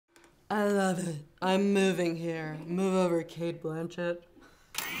I love it. I'm moving here. Move over, Kate Blanchett.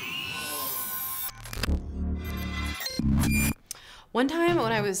 One time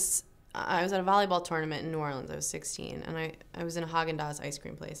when I was at a volleyball tournament in New Orleans. I was 16, and I was in a Haagen-Dazs ice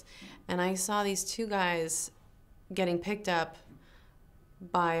cream place, and I saw these two guys getting picked up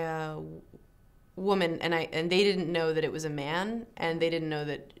by a woman, and they didn't know that it was a man, and they didn't know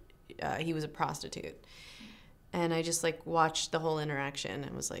that he was a prostitute. And I just like watched the whole interaction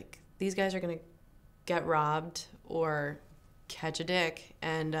and was like, these guys are gonna get robbed or catch a dick,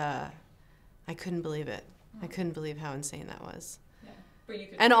 and I couldn't believe it. I couldn't believe how insane that was. Yeah. But you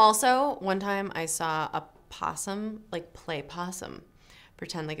could. And also, one time I saw a possum like play possum,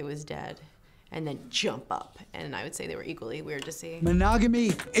 pretend like it was dead, and then jump up. And I would say they were equally weird to see.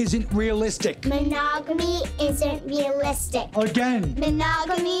 Monogamy isn't realistic. Monogamy isn't realistic. Again.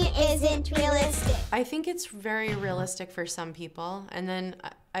 Monogamy isn't realistic. I think it's very realistic for some people. And then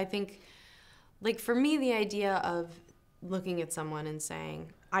I think, like for me, the idea of looking at someone and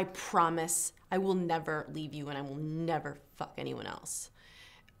saying, I promise I will never leave you and I will never fuck anyone else.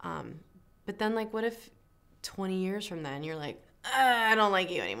 But then like, what if 20 years from then you're like, I don't like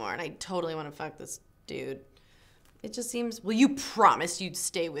you anymore and I totally want to fuck this dude. It just seems, well, you promised you'd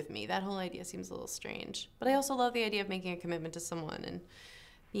stay with me. That whole idea seems a little strange. But I also love the idea of making a commitment to someone and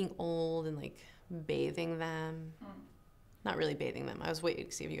being old and like bathing them. Not really bathing them. I was waiting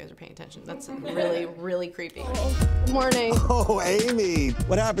to see if you guys are paying attention. That's really, really creepy. Good morning. Oh, Amy.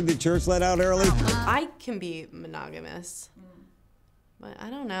 What happened? Did church let out early? I can be monogamous, but I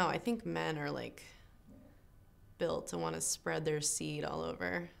don't know. I think men are like built to want to spread their seed all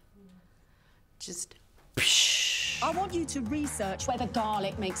over. Just I want you to research whether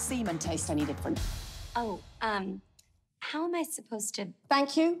garlic makes semen taste any different. Oh, how am I supposed to...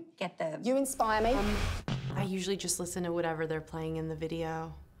 Thank you. Get the... You inspire me. I usually just listen to whatever they're playing in the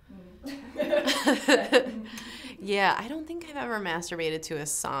video. Yeah, I don't think I've ever masturbated to a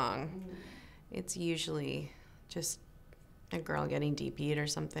song. It's usually just a girl getting DP'd or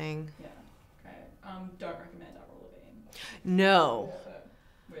something. Yeah, okay. Don't recommend Avril Lavigne. No.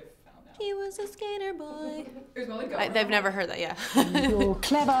 We've found out. He was a skater boy. It was more like They've never heard that, yeah. You're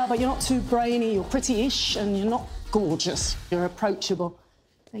clever, but you're not too brainy. You're pretty-ish, and you're not gorgeous. You're approachable.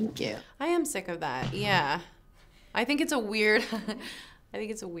 Thank you. I am sick of that, yeah. I think it's a weird,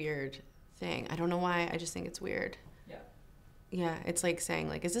 thing. I don't know why, I just think it's weird. Yeah. Yeah, it's like saying,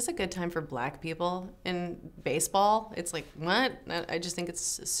 like, is this a good time for black people in baseball? It's like, what? I just think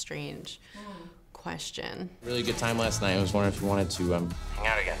it's a strange question. Really good time last night. I was wondering if you wanted to hang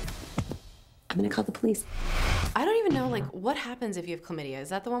out again. I'm gonna call the police. I don't even know, like, what happens if you have chlamydia? Is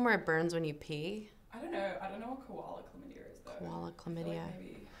that the one where it burns when you pee? I don't know what koala chlamydia is, though. Koala chlamydia. Like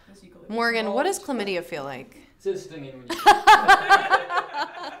maybe there's eucalyptus Morgan, what does involved. chlamydia feel like? It's just stinging when you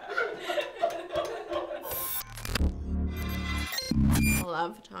I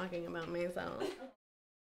love talking about myself.